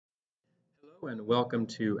Hello and welcome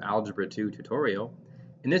to Algebra 2 tutorial.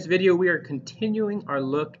 In this video we are continuing our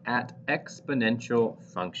look at exponential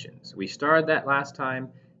functions. We started that last time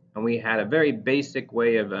and we had a very basic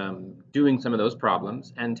way of doing some of those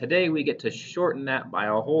problems, and today we get to shorten that by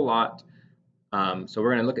a whole lot. So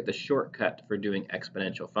we're going to look at the shortcut for doing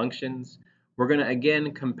exponential functions. We're going to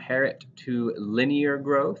again compare it to linear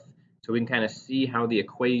growth so we can kind of see how the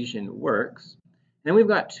equation works. And then we've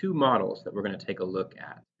got two models that we're going to take a look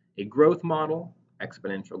at. A growth model,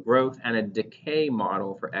 exponential growth, and a decay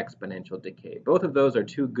model for exponential decay. Both of those are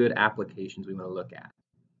two good applications we want to look at.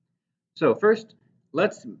 So first,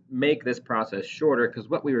 let's make this process shorter because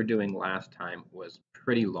what we were doing last time was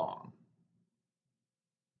pretty long.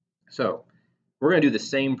 So we're going to do the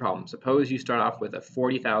same problem. Suppose you start off with a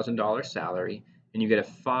 $40,000 salary and you get a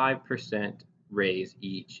 5% raise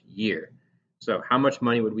each year. So how much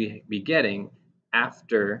money would we be getting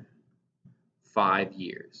after 5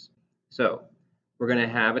 years? So we're going to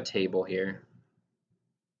have a table here.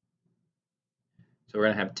 So we're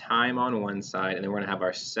going to have time on one side, and then we're going to have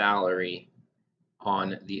our salary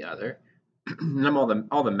on the other. And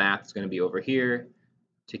all the math is going to be over here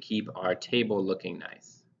to keep our table looking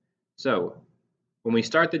nice. So when we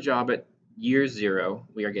start the job at year 0,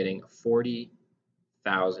 we are getting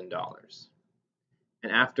 $40,000.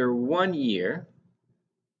 And after 1 year,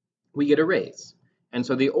 we get a raise. And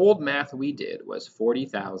so the old math we did was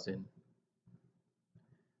 40,000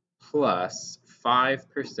 plus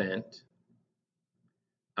 5%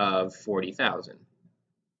 of 40,000.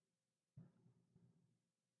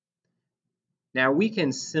 Now we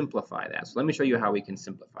can simplify that. So let me show you how we can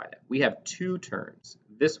simplify that. We have two terms.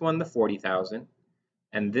 This one, the 40,000,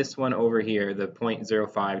 and this one over here, the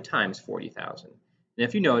 0.05 times 40,000. And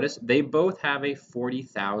if you notice, they both have a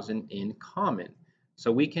 40,000 in common.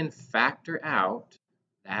 So we can factor out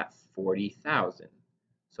that 40,000.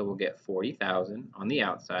 So we'll get 40,000 on the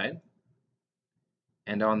outside.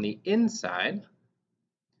 And on the inside,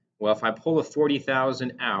 well, if I pull the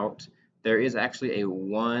 40,000 out, there is actually a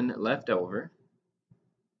 1 left over.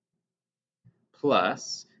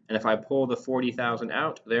 Plus, and if I pull the 40,000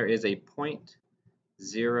 out, there is a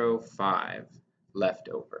 0.05 left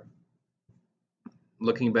over.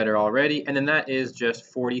 Looking better already, and then that is just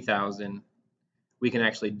 40,000. We can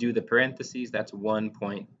actually do the parentheses, that's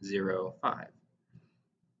 1.05.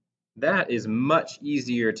 That is much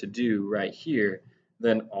easier to do right here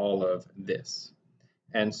than all of this.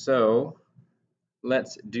 And so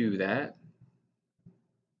let's do that.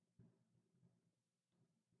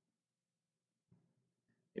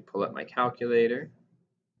 Let me pull up my calculator.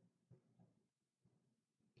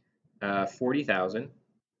 40,000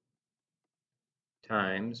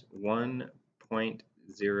 times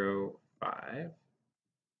 1.05.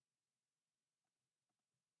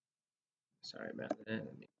 Sorry about that.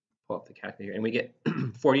 Let me pull up the calculator, and we get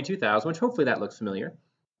 42,000, which hopefully that looks familiar.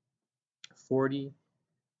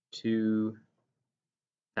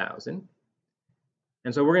 42,000.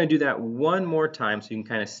 And so we're going to do that one more time so you can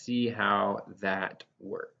kind of see how that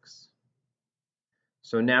works.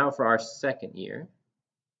 So now for our second year,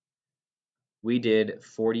 we did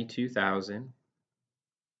 42,000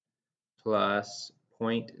 plus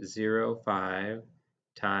 0.05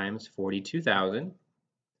 times 42,000.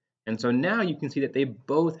 And so now you can see that they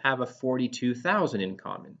both have a 42,000 in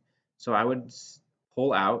common. So I would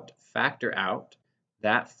factor out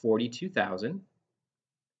that 42,000.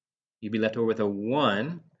 You'd be left over with a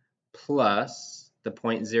 1 plus the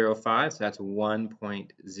 0.05, so that's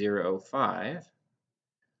 1.05.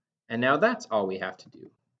 And now that's all we have to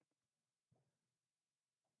do.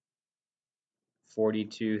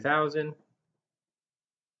 42,000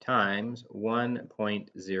 times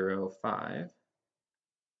 1.05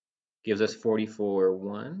 gives us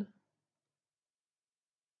 44,1.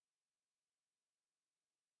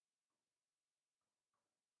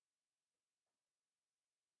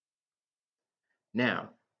 Now,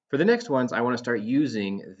 for the next ones, I want to start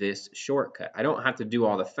using this shortcut. I don't have to do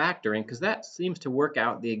all the factoring because that seems to work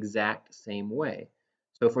out the exact same way.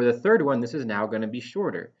 So for the third one, this is now going to be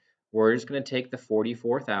shorter. We're just going to take the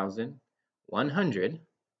 44,100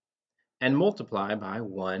 and multiply by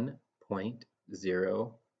 1.05.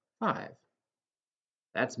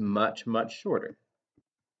 That's much, much shorter.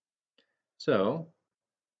 So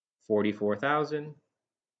 44,000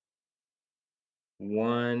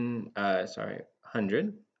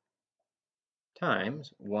 100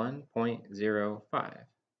 times 1.05,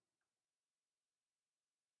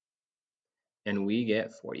 and we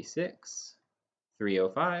get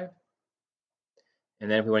 46,305.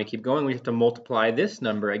 And then if we want to keep going, we have to multiply this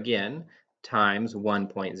number again times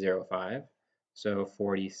 1.05. So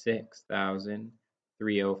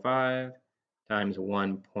 46,305 times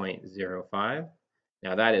 1.05.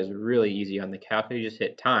 Now that is really easy on the calculator. You just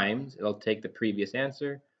hit times. It'll take the previous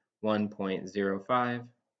answer, 1.05,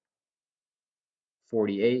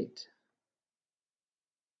 48,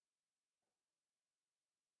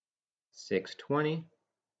 620.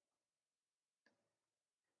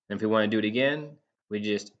 And if we want to do it again, we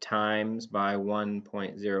just times by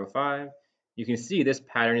 1.05. You can see this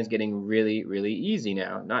pattern is getting really, really easy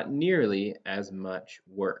now, not nearly as much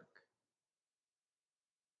work.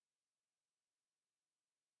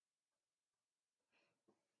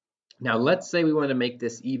 Now let's say we want to make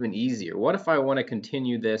this even easier. What if I want to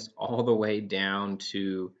continue this all the way down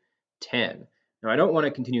to 10? Now I don't want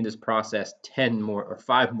to continue this process 10 more or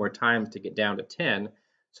 5 more times to get down to 10.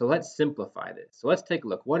 So let's simplify this. So let's take a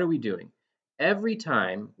look. What are we doing? Every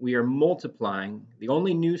time we are multiplying, the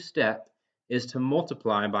only new step is to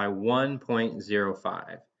multiply by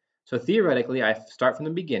 1.05. So theoretically, I start from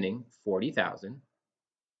the beginning, 40,000.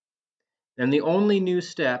 And the only new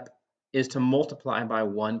step is to multiply by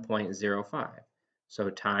 1.05. So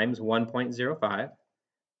times 1.05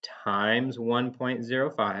 times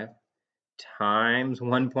 1.05 times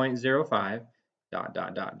 1.05 dot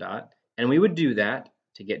dot dot dot. And we would do that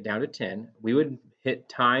to get down to 10. We would hit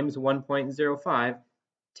times 1.05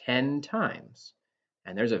 10 times.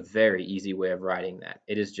 And there's a very easy way of writing that.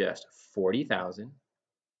 It is just 40,000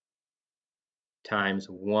 times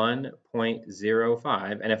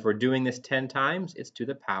 1.05. And if we're doing this 10 times, it's to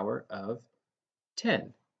the power of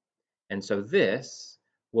 10. And so this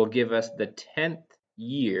will give us the 10th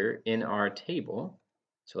year in our table.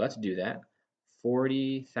 So let's do that.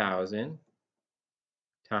 40,000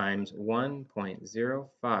 times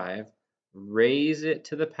 1.05, raise it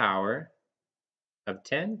to the power of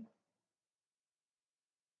 10.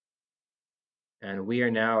 And we are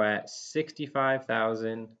now at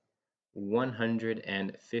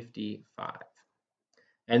 65,155.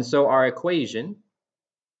 And so our equation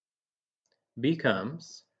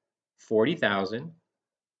becomes 40,000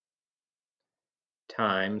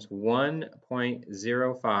 times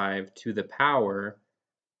 1.05 to the power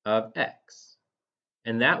of x.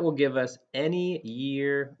 And that will give us any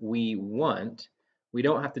year we want. We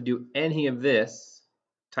don't have to do any of this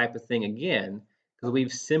type of thing again because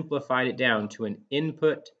we've simplified it down to an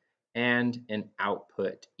input and an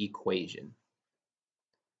output equation.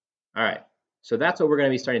 All right, so that's what we're going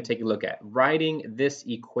to be starting to take a look at, writing this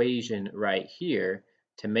equation right here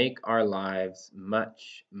to make our lives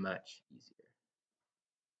much, much easier.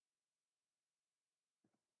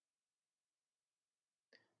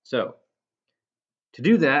 So to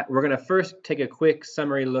do that, we're going to first take a quick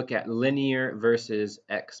summary look at linear versus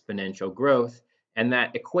exponential growth and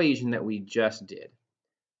that equation that we just did.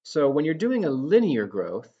 So when you're doing a linear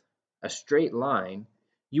growth, a straight line,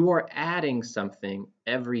 you are adding something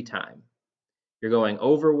every time. You're going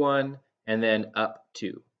over 1 and then up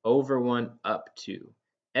 2, over 1, up 2.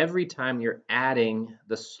 Every time you're adding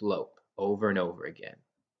the slope over and over again.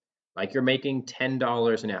 Like you're making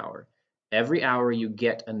 $10 an hour. Every hour you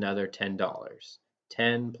get another $10.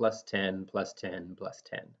 10 plus 10 plus 10 plus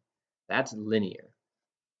 10. That's linear.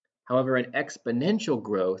 However, in exponential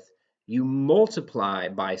growth, you multiply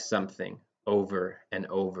by something over and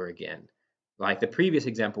over again. Like the previous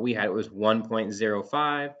example we had, it was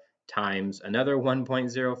 1.05 times another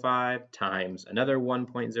 1.05 times another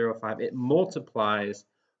 1.05. It multiplies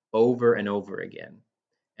over and over again.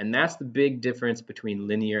 And that's the big difference between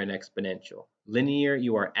linear and exponential. Linear,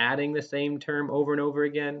 you are adding the same term over and over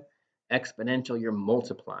again. Exponential, you're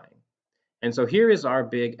multiplying. And so here is our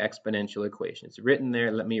big exponential equation. It's written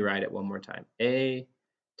there. Let me write it one more time. A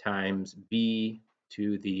times B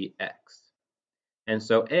to the x. And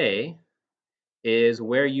so A is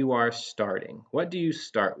where you are starting. What do you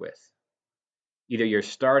start with? Either your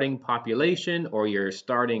starting population or your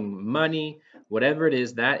starting money, whatever it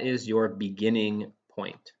is, that is your beginning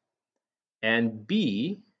point. And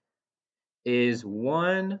B is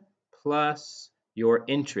 1 plus your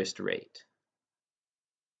interest rate.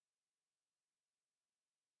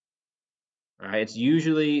 All right, it's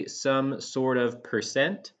usually some sort of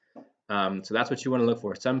percent. So that's what you want to look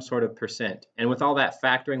for, some sort of percent. And with all that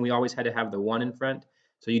factoring, we always had to have the 1 in front.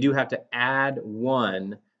 So you do have to add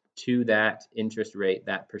 1 to that interest rate,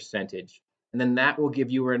 that percentage. And then that will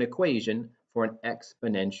give you an equation for an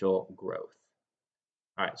exponential growth.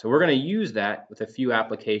 All right, so we're going to use that with a few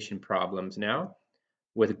application problems now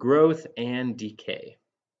with growth and decay.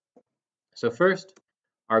 So first,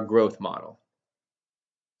 our growth model.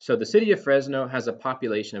 So the city of Fresno has a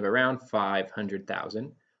population of around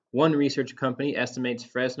 500,000. One research company estimates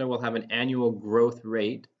Fresno will have an annual growth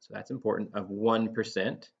rate, so that's important, of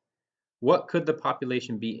 1%. what could the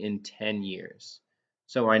population be in 10 years?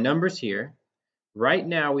 So our numbers here, right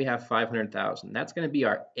now we have 500,000. That's going to be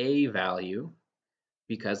our A value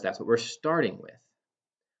because that's what we're starting with.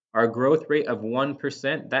 Our growth rate of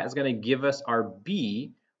 1%, that is going to give us our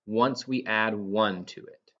B once we add 1 to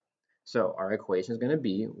it. So our equation is going to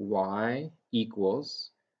be y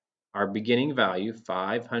equals our beginning value,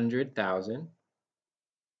 500,000,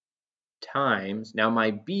 times, now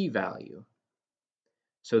my B value.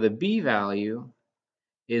 So the B value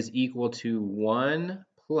is equal to 1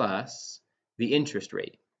 plus the interest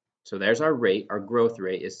rate. So there's our rate, our growth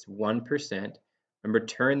rate is 1%. Remember,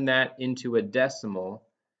 turn that into a decimal,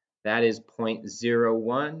 that is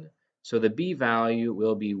 0.01. So the B value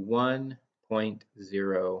will be 1.01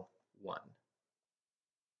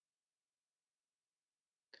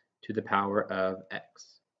 to the power of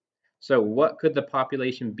x. So what could the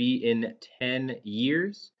population be in 10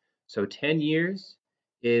 years? So 10 years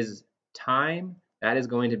is time. That is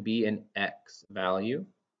going to be an x value.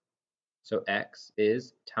 So x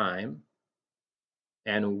is time,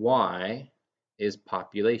 and y is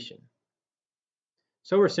population.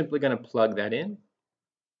 So we're simply going to plug that in.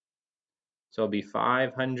 So it'll be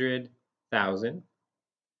 500,000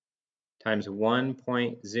 times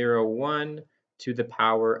 1.01 to the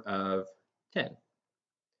power of 10.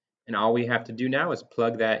 And all we have to do now is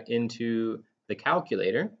plug that into the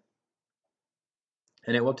calculator,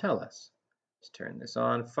 and it will tell us. Let's turn this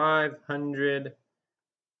on.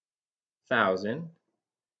 500,000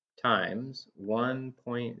 times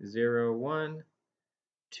 1.01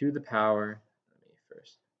 to the power, let me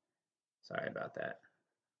first, sorry about that.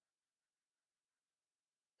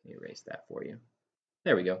 Let me erase that for you.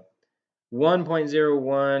 There we go.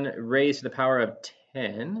 1.01 raised to the power of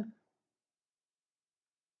 10.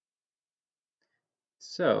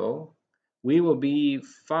 So we will be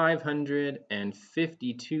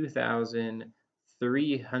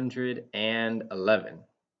 552,311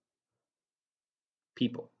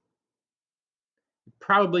 people. You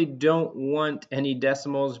probably don't want any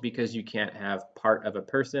decimals because you can't have part of a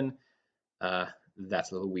person.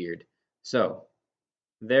 That's a little weird. So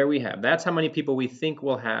there we have. That's how many people we think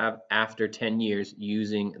we'll have after 10 years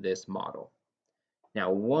using this model.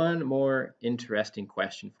 Now, one more interesting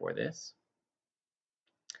question for this.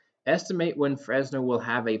 Estimate when Fresno will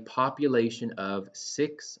have a population of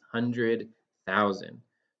 600,000.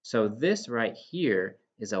 So this right here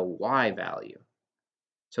is a y value.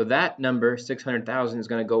 So that number, 600,000, is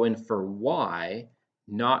going to go in for y,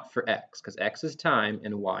 not for x, because x is time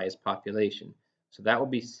and y is population. So that will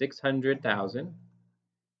be 600,000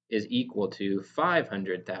 is equal to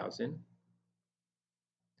 500,000,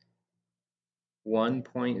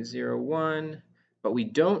 1.01, but we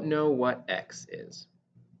don't know what x is.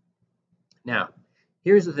 Now,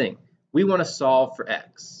 here's the thing. We want to solve for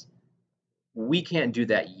x. We can't do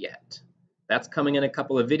that yet. That's coming in a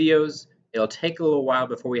couple of videos. It'll take a little while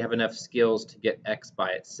before we have enough skills to get x by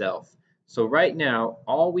itself. So right now,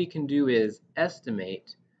 all we can do is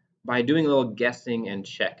estimate by doing a little guessing and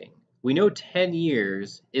checking. We know 10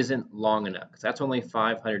 years isn't long enough because that's only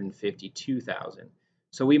 552,000.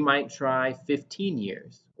 So we might try 15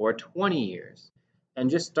 years or 20 years and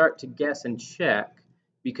just start to guess and check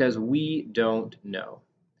because we don't know.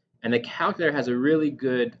 And the calculator has a really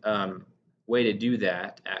good way to do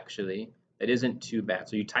that, actually. That isn't too bad.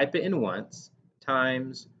 So you type it in once,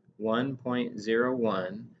 times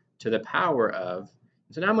 1.01 to the power of,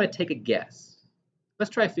 so now I'm going to take a guess. Let's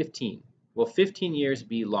try 15. Will 15 years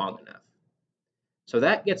be long enough? So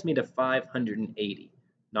that gets me to 580,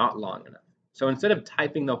 not long enough. So instead of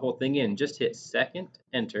typing the whole thing in, just hit second,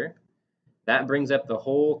 enter. That brings up the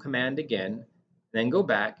whole command again. Then go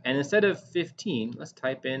back, and instead of 15, let's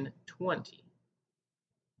type in 20.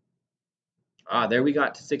 There we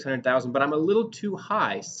got to 600,000, but I'm a little too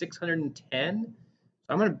high, 610. So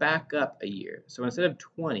I'm going to back up a year. So instead of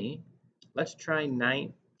 20, let's try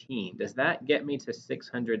 19. Does that get me to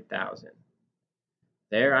 600,000?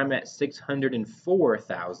 There, I'm at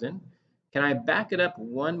 604,000. Can I back it up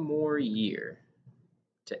one more year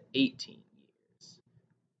to 18 years?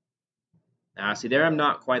 See, there I'm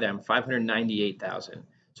not quite there. I'm 598,000.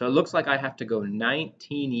 So it looks like I have to go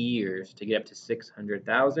 19 years to get up to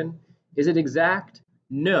 600,000. Is it exact?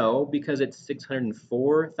 No, because it's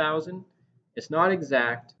 604,000. It's not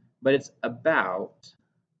exact, but it's about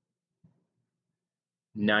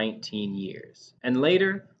 19 years. And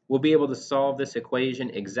later, we'll be able to solve this equation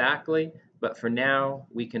exactly, but for now,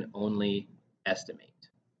 we can only estimate.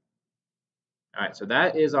 All right, so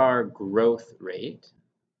that is our growth rate.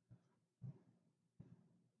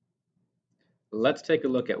 Let's take a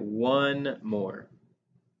look at one more,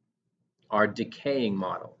 our decaying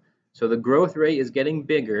model. So the growth rate is getting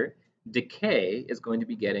bigger, decay is going to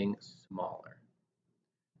be getting smaller.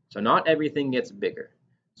 So not everything gets bigger.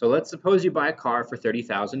 So let's suppose you buy a car for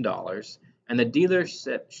 $30,000 and the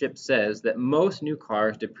dealership says that most new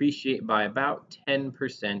cars depreciate by about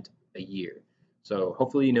 10% a year. So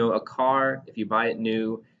hopefully you know a car, if you buy it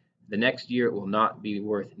new, the next year it will not be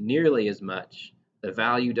worth nearly as much. The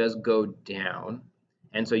value does go down.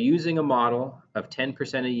 And so using a model of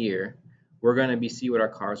 10% a year, we're going to see what our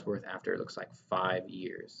car is worth after it looks like 5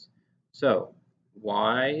 years. So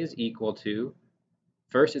y is equal to,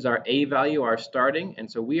 first is our A value, our starting,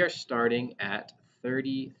 and so we are starting at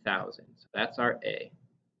 30,000. So that's our A.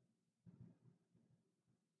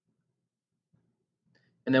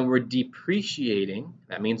 And then we're depreciating,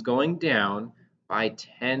 that means going down by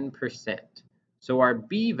 10%. So our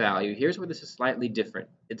B value, here's where this is slightly different.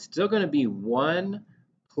 It's still going to be 1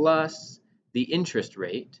 plus the interest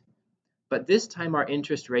rate, but this time our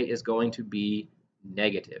interest rate is going to be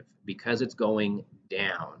negative because it's going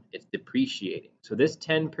down. It's depreciating. So this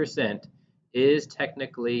 10% is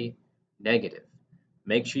technically negative.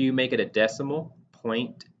 Make sure you make it a decimal,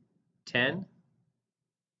 0.10.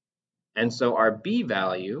 And so our B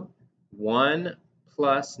value, 1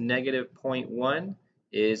 plus negative 0.1,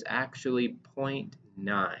 is actually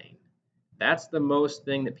 0.9. That's the most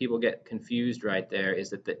thing that people get confused right there, is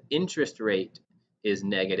that the interest rate is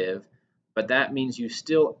negative, but that means you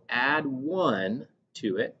still add 1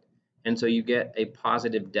 to it, and so you get a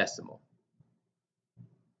positive decimal,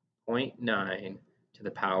 0.9 to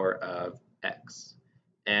the power of x.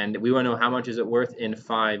 And we want to know how much is it worth in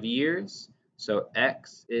 5 years. So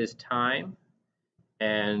x is time,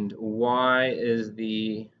 and y is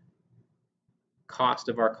the cost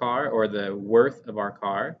of our car, or the worth of our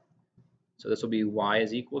car. So this will be y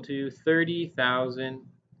is equal to 30,000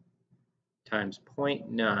 times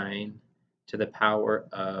 0.9 to the power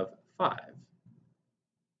of 5.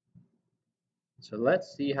 So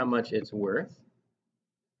let's see how much it's worth.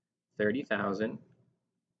 30,000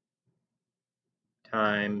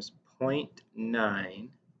 times 0.9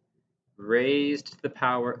 raised to the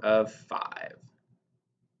power of 5.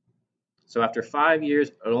 So after 5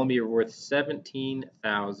 years, it'll only be worth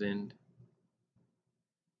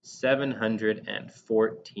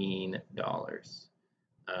 $17,714.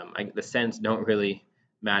 The cents don't really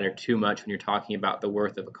matter too much when you're talking about the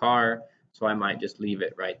worth of a car, so I might just leave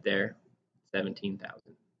it right there,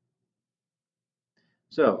 17,000.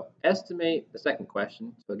 So estimate the second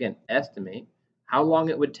question. So again, estimate how long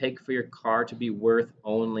it would take for your car to be worth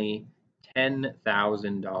only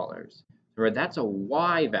 $10,000. Remember, that's a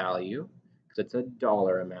Y value because it's a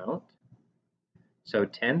dollar amount. So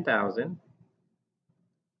 10,000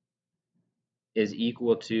 is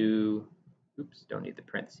equal to, oops, don't need the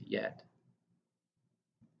parentheses yet,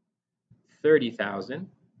 30,000,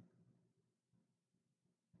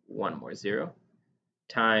 one more zero,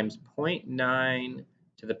 times 0.9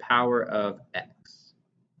 to the power of x.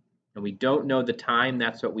 And we don't know the time,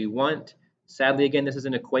 that's what we want. Sadly, again, this is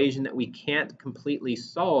an equation that we can't completely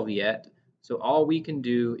solve yet, so all we can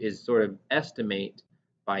do is sort of estimate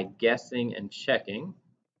by guessing and checking.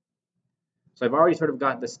 So I've already sort of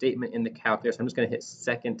got the statement in the calculator, so I'm just going to hit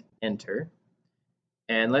second enter.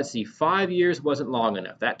 And let's see, 5 years wasn't long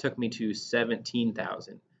enough. That took me to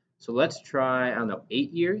 17,000. So let's try, I don't know,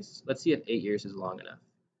 8 years? Let's see if 8 years is long enough.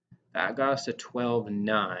 That got us to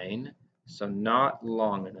 12,900, so not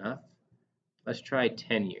long enough. Let's try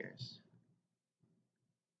 10 years.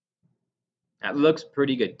 That looks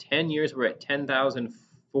pretty good. 10 years, we're at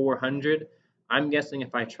 10,400. I'm guessing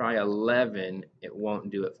if I try 11, it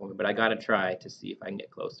won't do it for me, but I gotta try to see if I can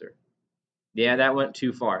get closer. Yeah, that went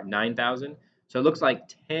too far, 9,000. So it looks like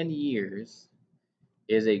 10 years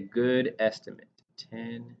is a good estimate.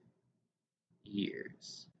 10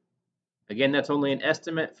 years. Again, that's only an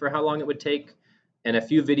estimate for how long it would take. In a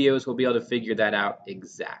few videos, we'll be able to figure that out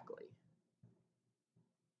exactly.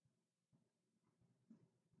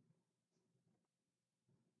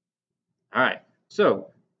 All right,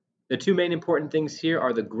 so the two main important things here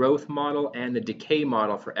are the growth model and the decay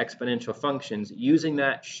model for exponential functions using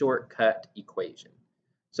that shortcut equation.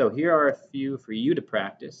 So here are a few for you to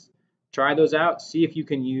practice. Try those out, see if you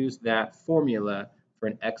can use that formula for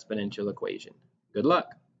an exponential equation. Good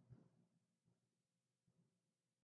luck.